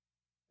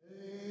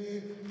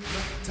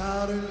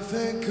محتار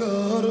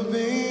الفكر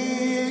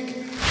بيك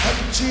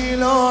ابچي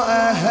لو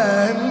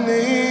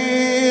اهنيك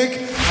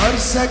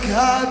عرسك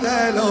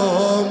هذا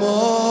لو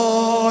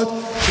موت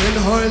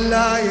شنهو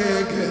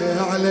اللايق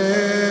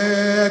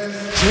عليك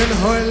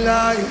شنهو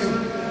اللايق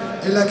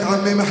لك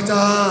عمي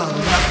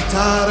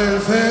محتار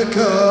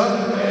الفكر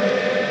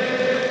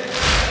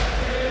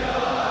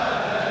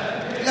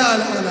لا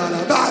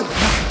بعد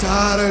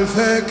محتار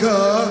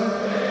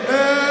الفكر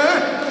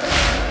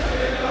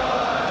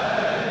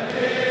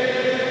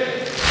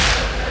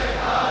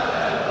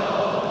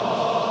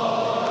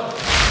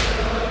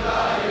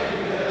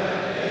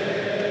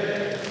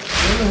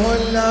شنهو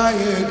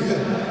اللايق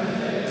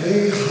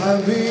اي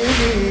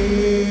حبيبي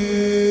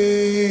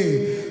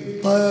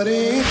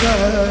طريقك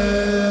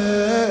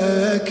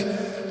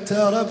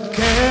ترى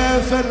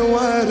بكيف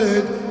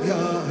الورد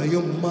يا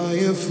يما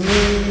يفرش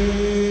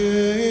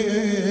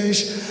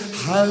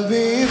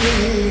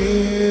حبيبي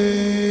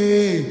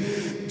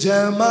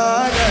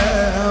جمالك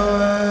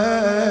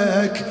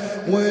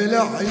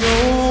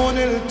والعيون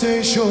اللي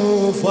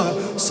تشوفه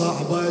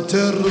صعبة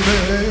ترمش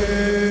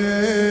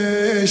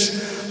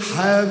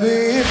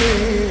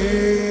حبيبي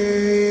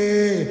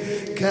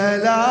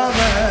كلامك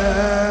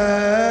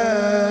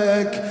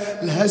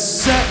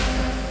لهسه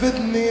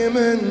بدني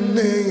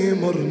مني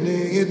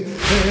مرني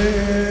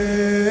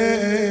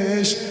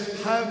يدهش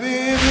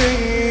حبيبي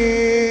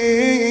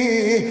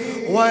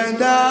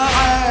وداعك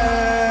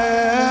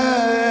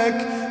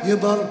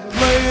يضل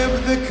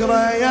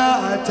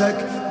بذكرياتك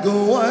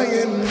قوة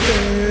يندش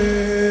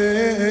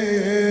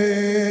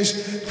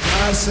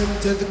قاسم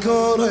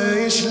تذكر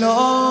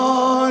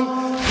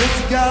شلون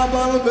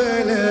نتقابل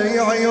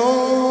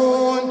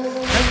بالعيون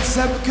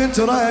انسى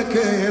بكترك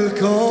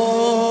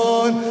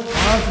الكون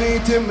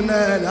عافيت من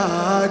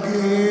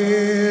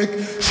الاقيك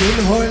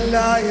شنهو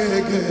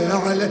اللايق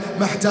على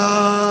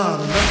محتار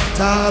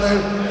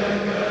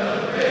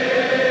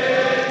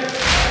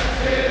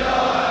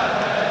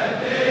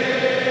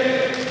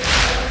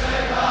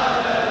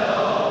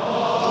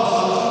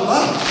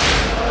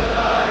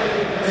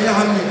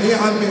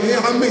يا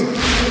عمي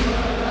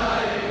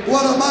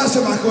ورا ما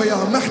اسمعك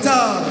وياهم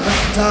محتار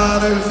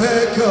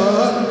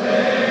الفكر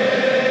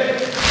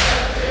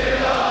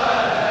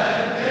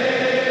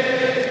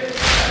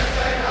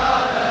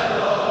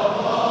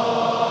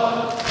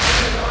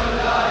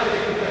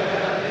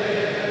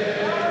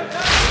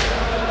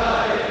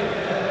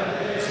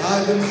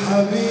خادم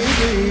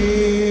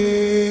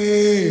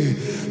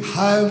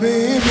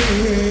حبيبي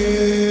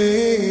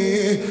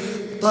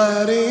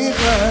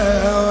طريقك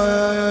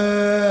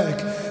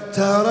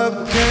ترى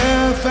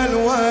بكيف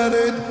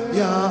الورد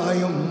يا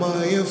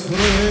يما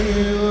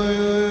يفرش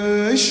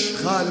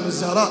خادم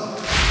الزهراء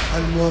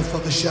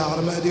الموفق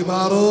الشاعر مهدي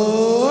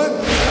بارون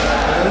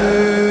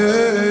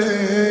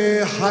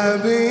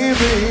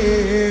حبيبي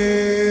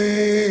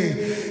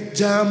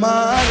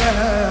جمالك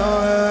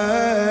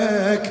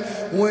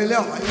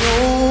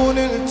والعيون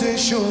اللي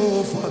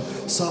تشوفها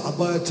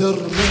صعبة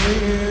ترميش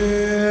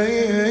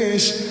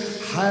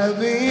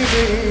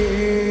حبيبي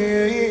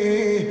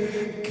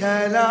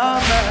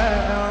كلامك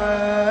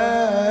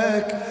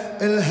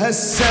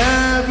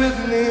الهسه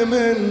بدني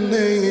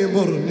مني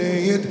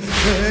مرني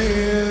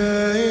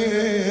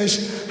يدهش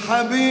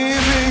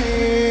حبيبي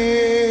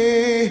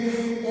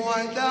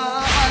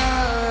وداعك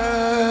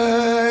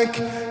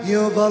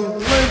يظل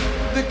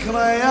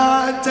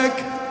بذكرياتك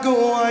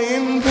قوة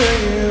ينبش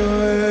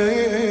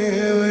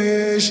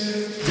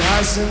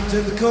جاسم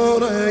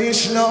تذكر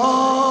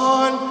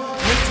شلون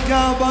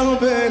نتقابل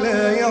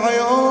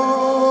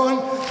بالعيون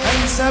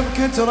انسى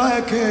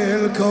بكترك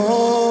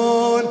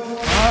الكون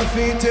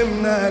عافيت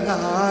من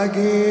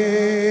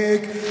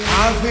الاقيك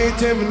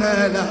عافيت من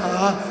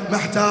لا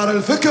محتار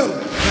الفكر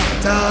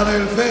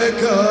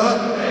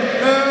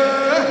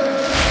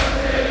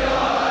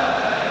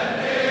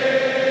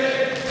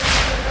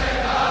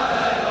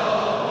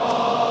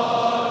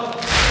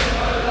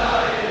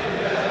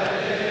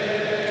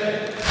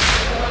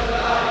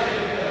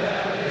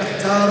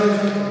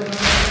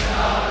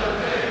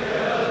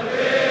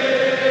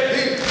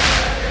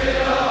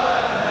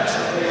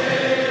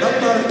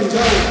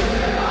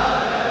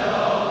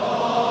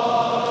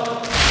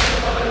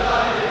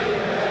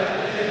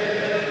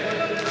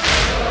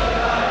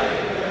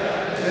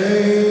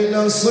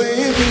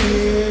نصيبي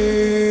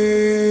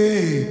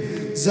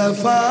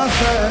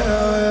زفافك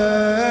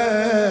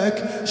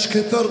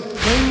شكثر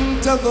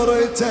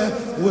منتظرته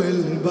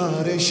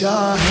والباري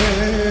شاهد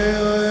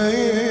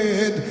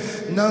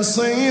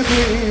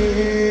نصيبي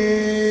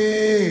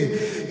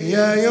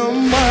يا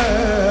يمه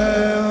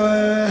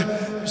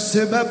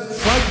بسبب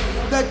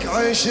فقدك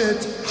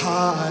عشت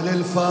حال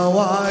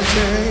الفواجد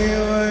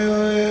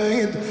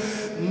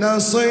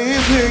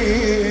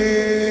نصيبي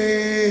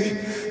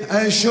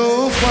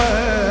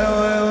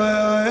أشوفك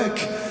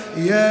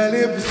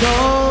يالي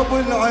بثوب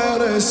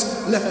العرس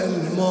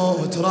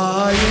للموت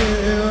رايد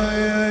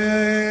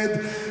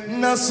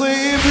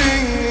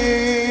نصيبي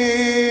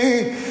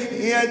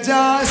يا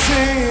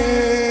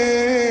جاسم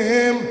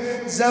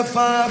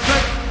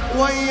زفافك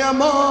ويا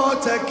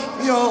موتك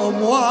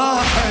يوم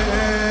واحد،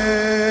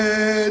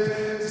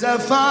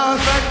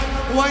 زفافك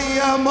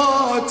ويا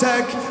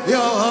موتك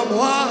يوم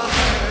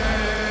واحد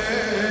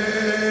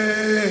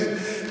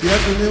يا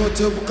ابني،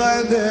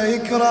 وتبقى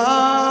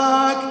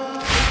ذكراك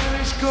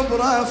ايش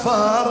كبره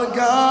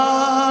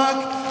فرقاك،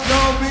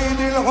 لو بين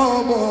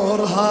العمر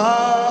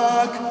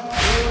هاك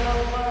قول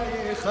الله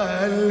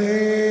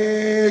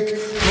يخليك،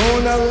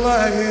 قول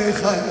الله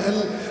يخل.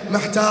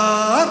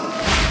 محتار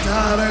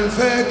محتار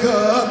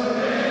الفكر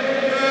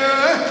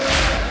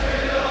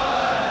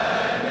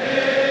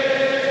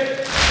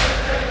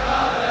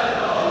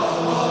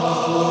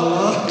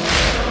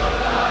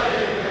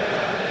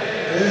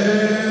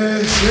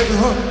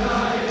شنهو.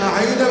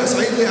 أعيده بس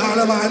عيد لي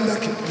أعلى ما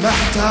عندك.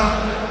 محتار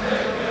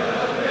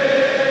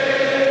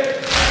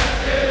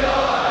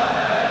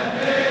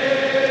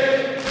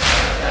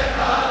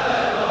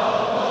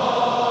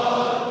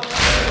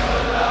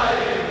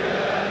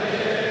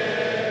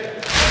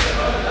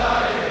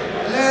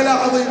ليلة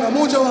عظيمة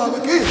مو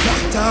جوابك. إيه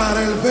محتار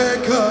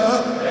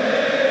الفكر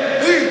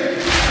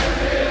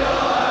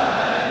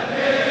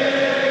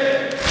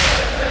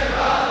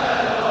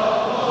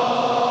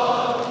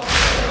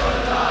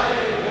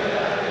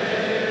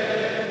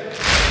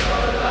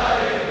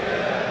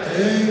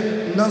إيه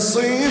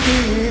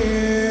نصيبي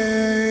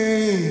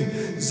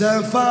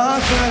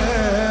زفافك،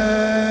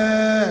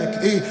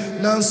 إيه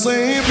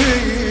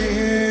نصيبي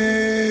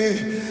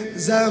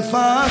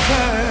زفافك،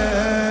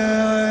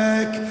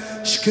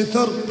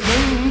 شكثر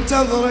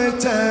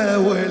منتظرته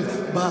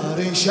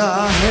والباري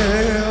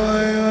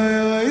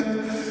شاهد،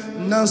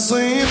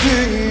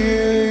 نصيبي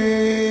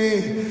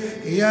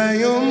يا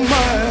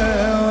يمه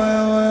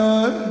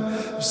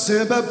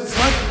بسبب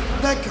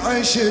فقدك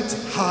عشت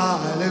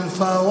حال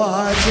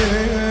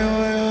الفواجد،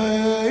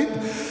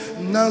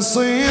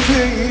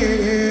 نصيبي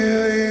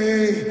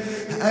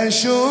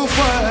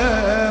أشوفه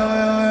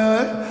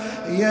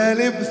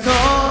يالي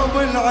بثوب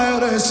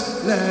العرس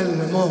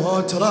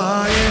للموت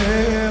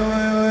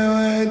رايد،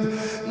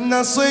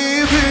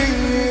 نصيبي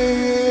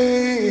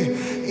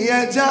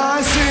يا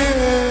جاسم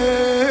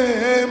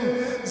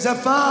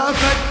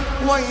زفافك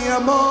ويا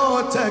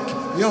موتك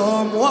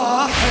يوم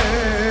واحد،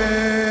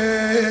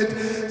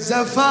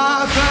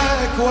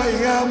 زفافك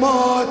ويا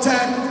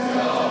موتك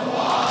يوم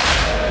واحد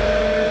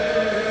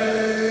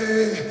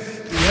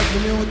يا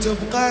ابني،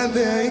 وتبقى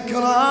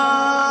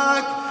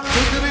ذكراك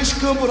تدري ايش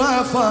كبره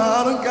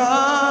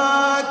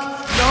فرقاك،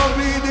 لو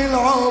بيد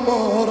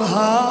العمر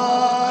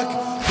هاك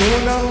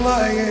قول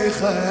الله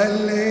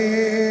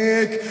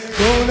يخليك،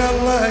 قول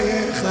الله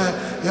يخليك.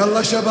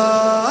 يلا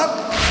شباب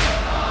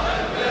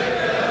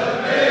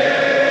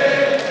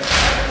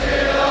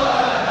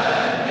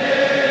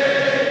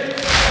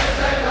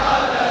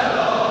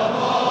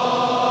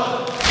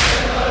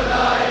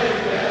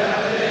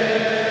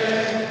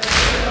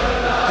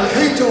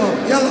الحين جواب.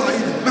 يلا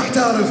عيد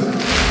محتار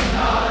الفكر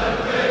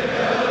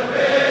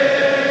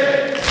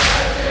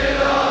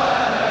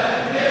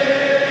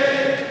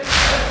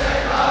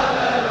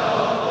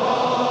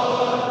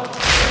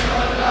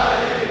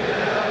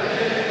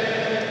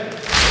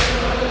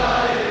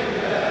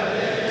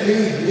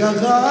يا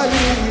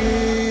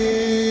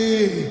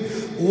غالي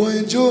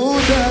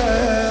وجودك،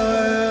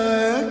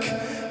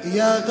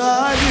 يا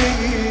غالي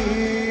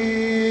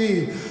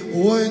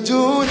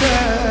وجودك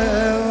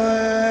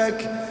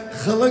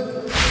خلق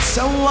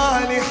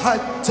سوالي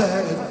حتى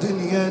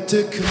الدنيا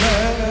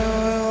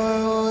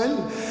تكمل،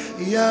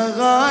 يا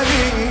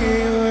غالي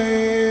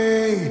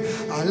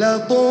على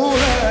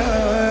طولك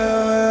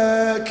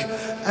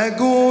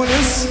أقول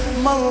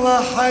اسم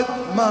الله حد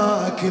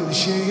ما كل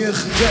شي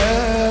يخجل،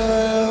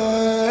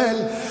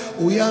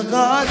 ويا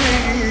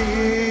غالي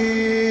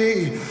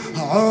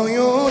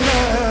عيونك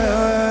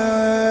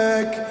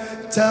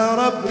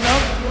ترى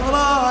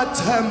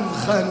بنظراتها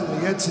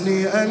مخليتني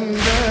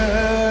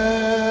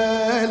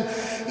أندل،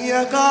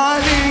 يا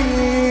غالي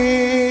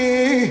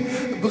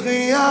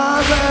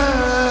بغيابك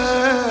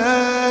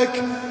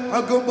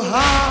عقب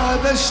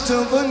هذا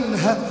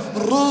اشتظنها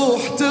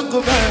الروح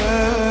تقبل،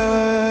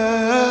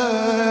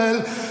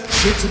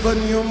 شتظن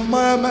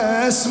يما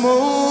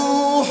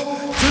مسموح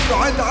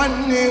تبعد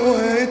عني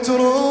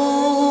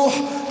وتروح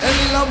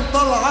إلا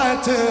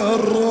بطلعة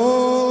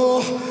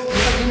الروح،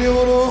 يا ابني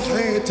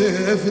وروحي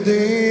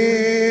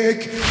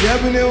تفديك، يا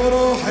ابني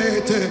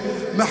وروحي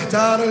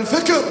محتار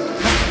الفكر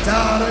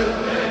محتار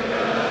الفكر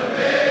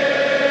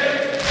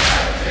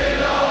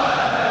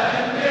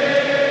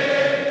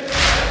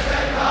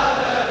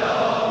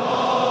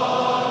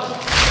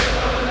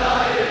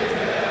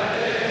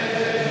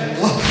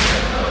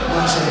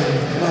ما شاء الله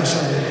ما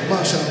شاء الله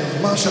ما شاء الله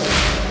ما شاء الله.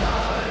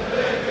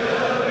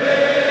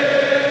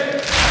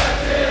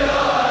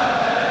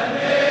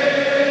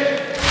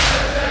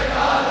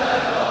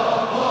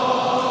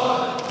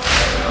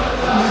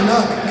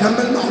 هناك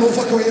كمل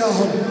معروفك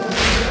وياهم.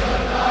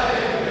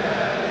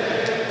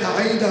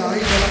 عيدة لا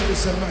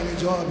تسمعني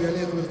جواب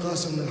يليق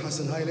بالقاسم من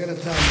الحسن. هاي ليلة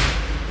ثانية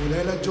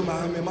وليلة جمعة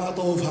عمي ما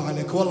أطوفها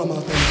عليك والله ما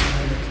أطوفها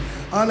عليك.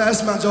 أنا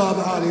أسمع جواب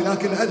عالي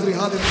لكن أدري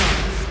هذه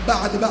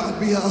بعد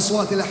بيها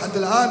أصوات إلى حد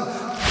الآن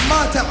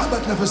ما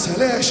تعبت نفسها.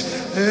 ليش؟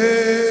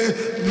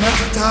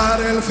 محتار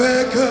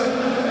الفكر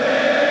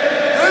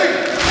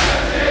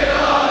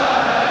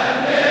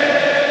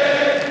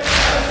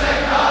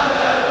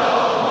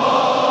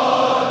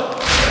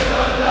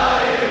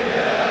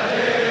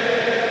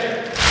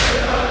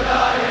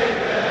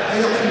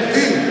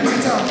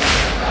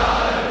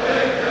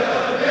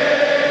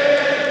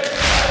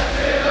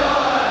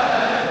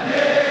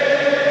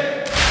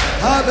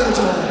هذا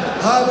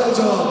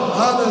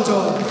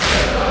الجواب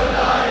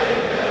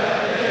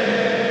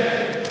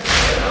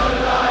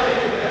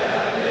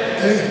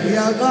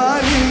يا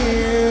غالي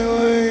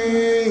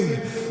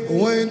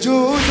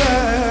وجودك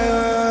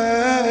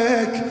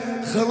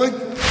خلق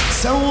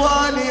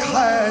سوالي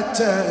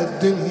حتى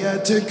الدنيا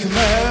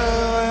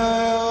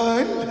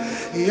تكمل.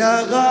 يا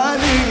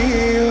غالي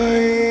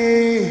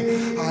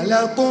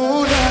على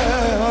طولك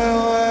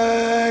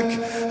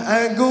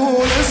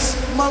أقول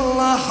اسم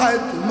الله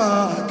حد ما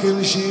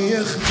كل شي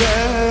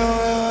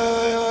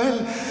يختل.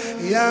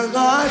 يا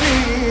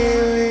غالي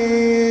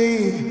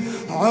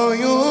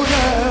عيونك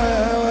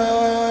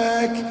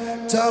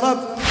ترى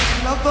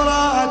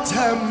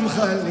نظراتها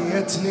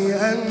مخليتني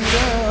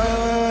أندل.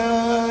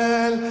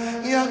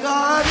 يا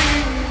غالي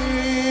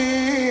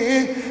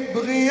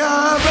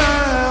بغيابك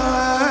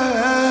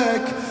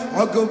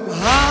عقب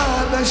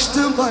هذا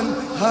اشتغل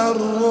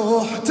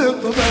هالروح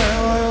تقبل.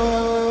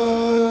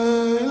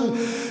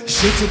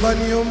 شتظن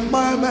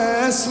يما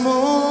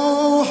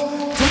مسموح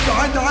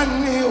تبعد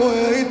عني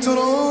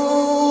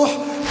وتروح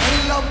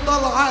إلا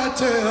بطلعة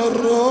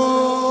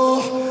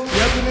الروح.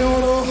 يا ابني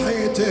وروحي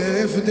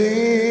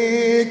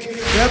تفديك،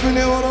 يا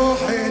ابني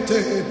وروحي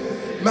تفديك.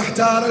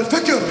 محتار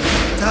الفكر،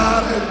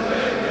 محتار الفكر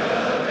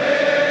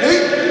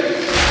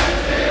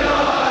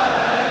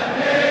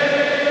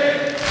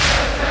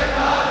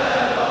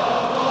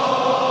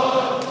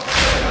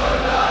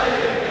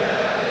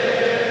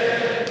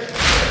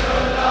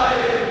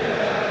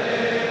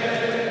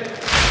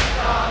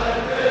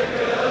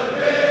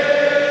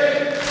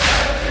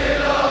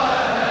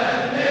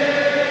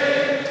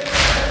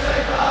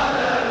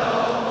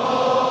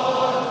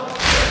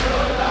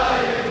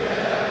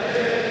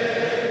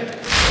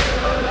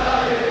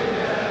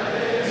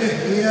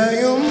يا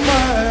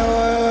يما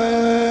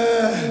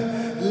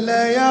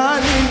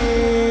ليالي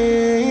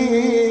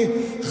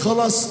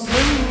خلص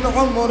من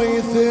عمري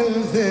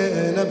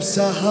ثلثين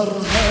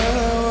بسهرها.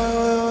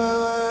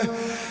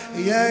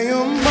 يا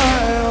يما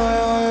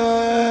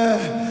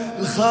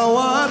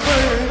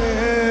الخواطر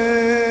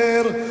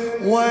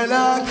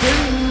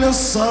ولكن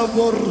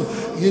الصبر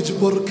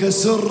يجبر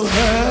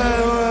كسرها،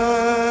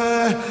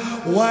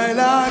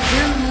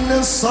 ولكن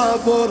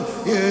الصبر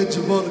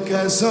يجبر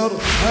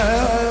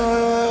كسرها.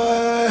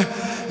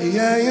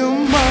 يا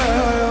يما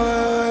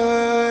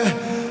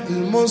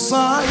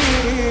المصايب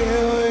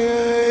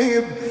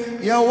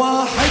يا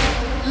واحد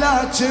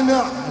لكن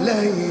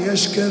علي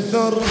ايش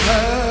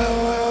كثرها.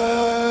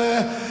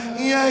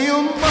 يا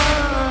يما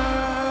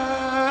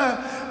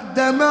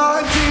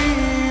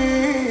دمعتي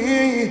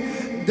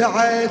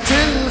دعيت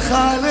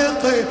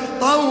الخالق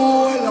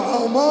طول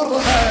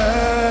عمرها،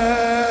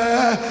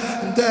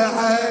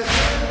 دعيت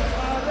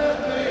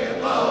الخالق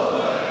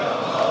طول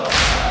عمرها.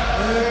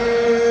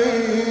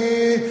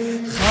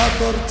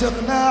 خاطر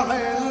تقنع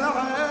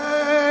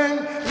العين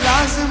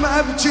لازم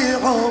ابكي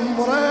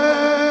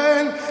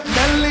عمرين،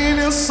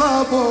 دليني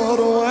الصبر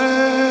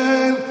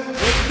وين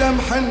والدم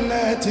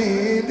حنت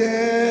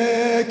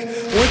ايديك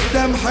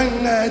والدم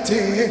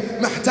حنتي.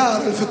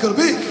 محتار الفكر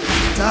بيك،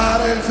 محتار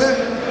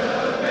الفكر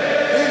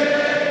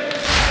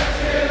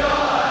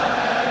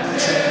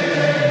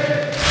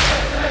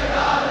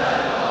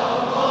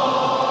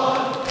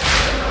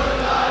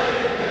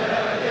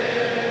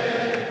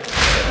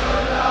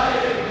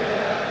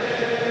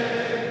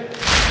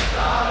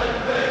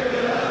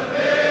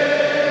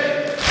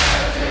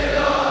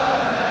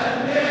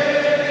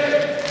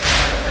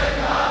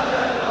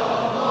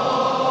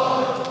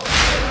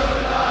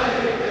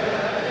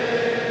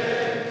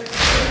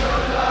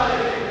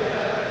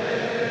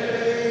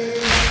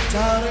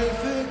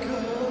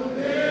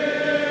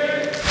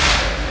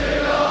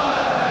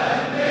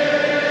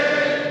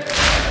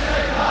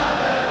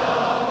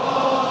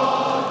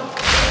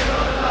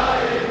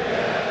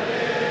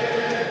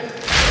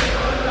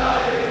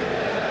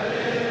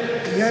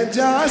يا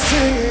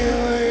جاسم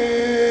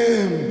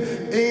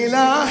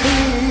إلهي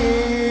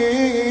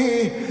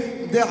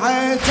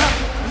دعيت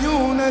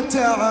عيونة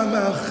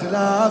تعمى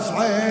خلاف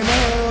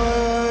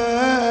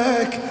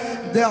عينك،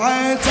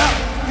 دعيت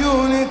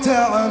عيونة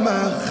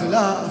تعمى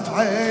خلاف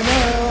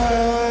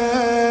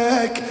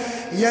عينك.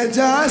 يا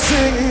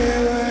جاسم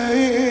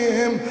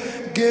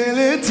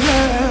قلت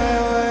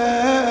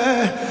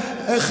له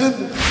اخذ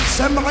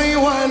سمعي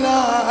ولا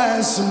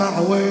اسمع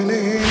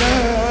ونينك،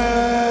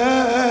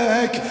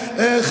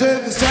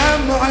 اخذ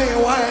سمعي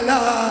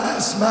ولا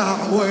اسمع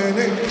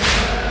وينك.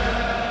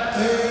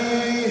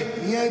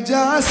 يا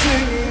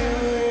جاسم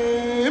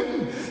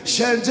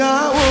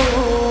شجاوب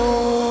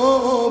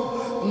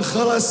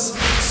انخرس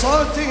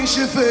صوتي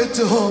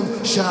شفتهم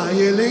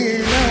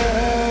شايلينك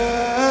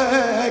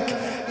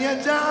يا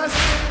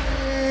جاسم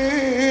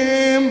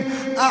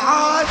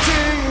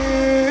أعاتب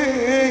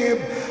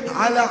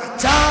على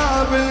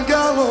اعتاب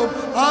القلب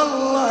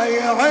الله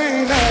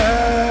يعينك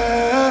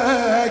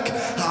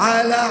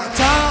على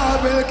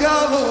اعتاب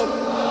القلب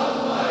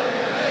الله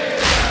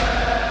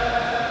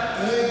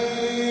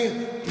يعينك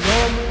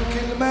لو من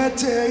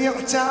كلمة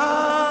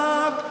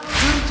يعتاب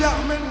ترجع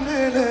من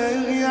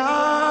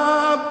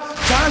الغياب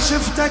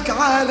كاشفتك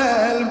على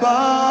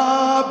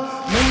الباب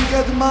من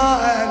قد ما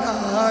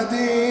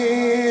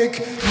اناديك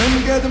من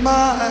قد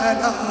ما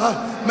انا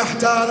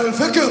محتار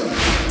الفكر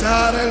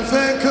محتار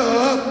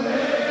الفكر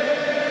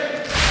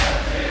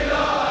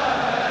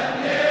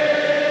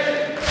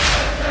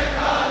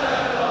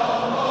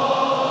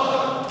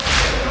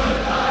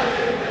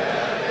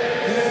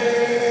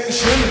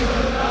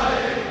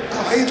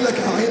أعيد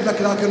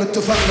لك لكن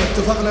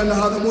اتفقنا ان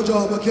هذا مو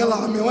جوابك. يلا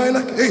عمي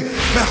وينك؟ ايه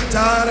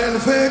محتار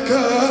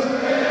الفكر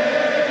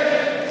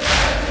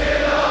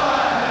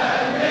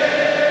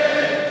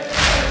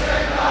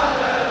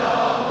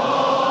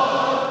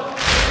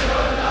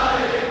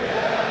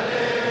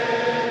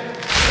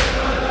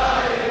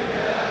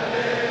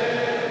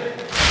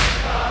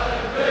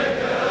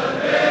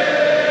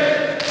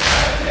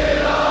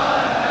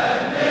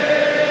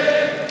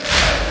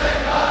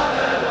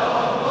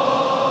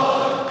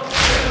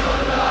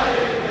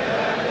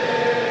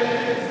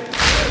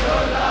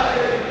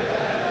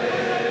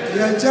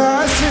يا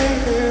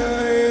جاسم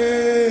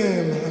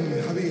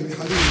عمي حبيبي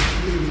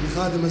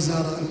خادم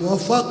الزهراء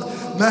الموفق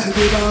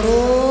مهدي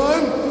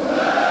بارون.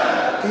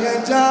 يا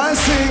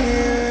جاسم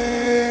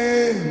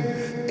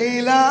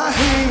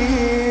إلهي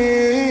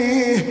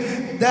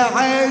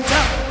دعيت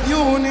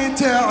عيوني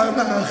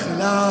تعمى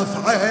خلاف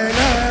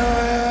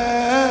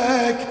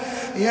عينك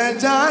يا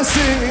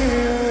جاسم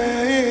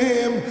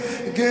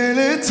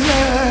قلت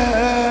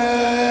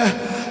له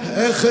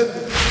اخذ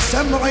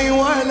سمعي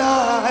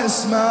ولا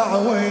اسمع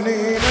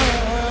ونينك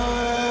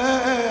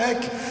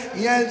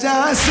يا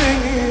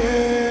جاسم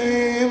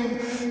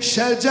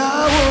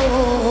شجاوب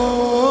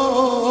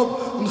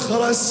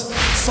انخرس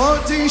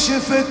صوتي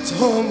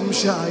شفتهم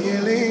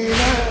شايلينك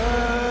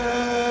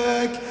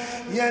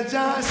يا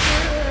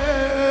جاسم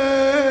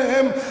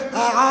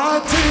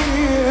اعاتب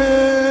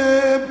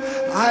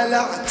على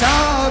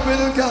اعتاب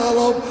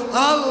القلب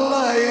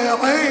الله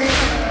يعينك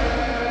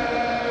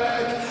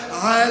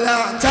على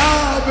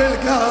اعتاب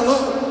القلب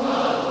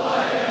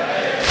الله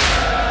يعينك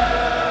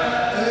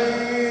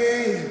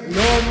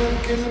لو من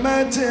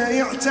كلمة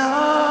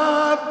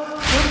يعتاب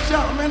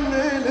ترجع من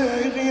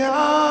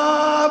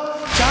الغياب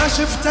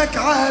كاشفتك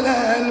على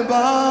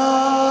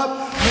الباب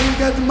من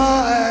قد ما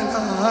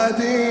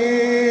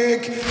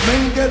اناديك من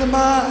قد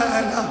ما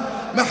انا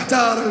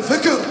محتار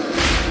الفكر